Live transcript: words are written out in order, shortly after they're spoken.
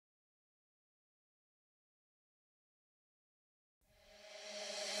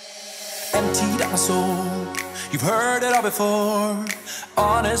emptied out my soul. You've heard it all before,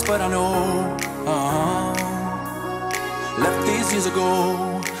 honest but I know. Left these years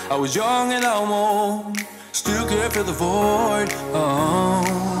ago, I was young and almost still could fill the void.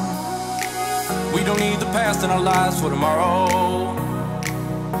 We don't need the past in our lives for tomorrow.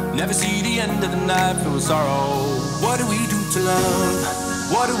 Never see the end of the night filled with sorrow. What do we do to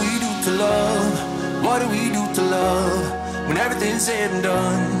love? What do we do to love? What do we do to love? When everything's said and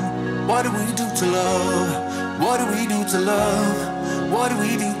done, what do we do to love? What do we do to love? What do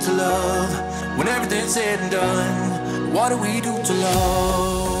we do to love? When everything's said and done, what do we do to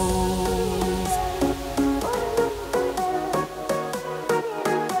love?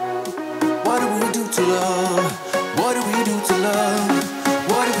 What do we do to love? What do we do to love?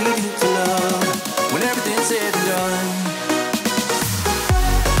 What do we do to love? When everything's said and done.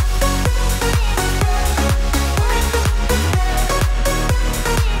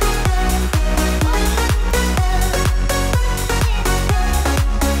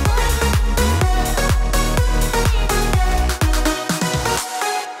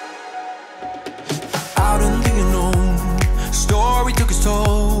 Out in the unknown, story took its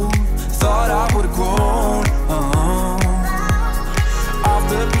toll. Thought I would've grown off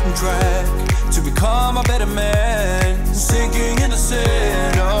the beaten track to become a better man, sinking into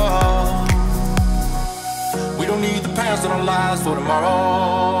sin. We don't need the past in our lives for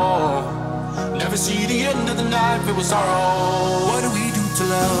tomorrow. Never see the end of the night filled with sorrow. What do we do to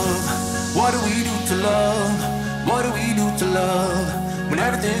love? What do we do to love? What do we do to love? When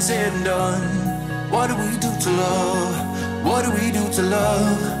everything's said and done, what do we do to love? What do we do to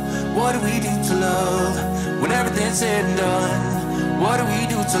love? What do we do to love? When everything's said and done, what do we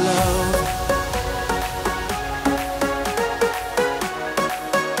do to love?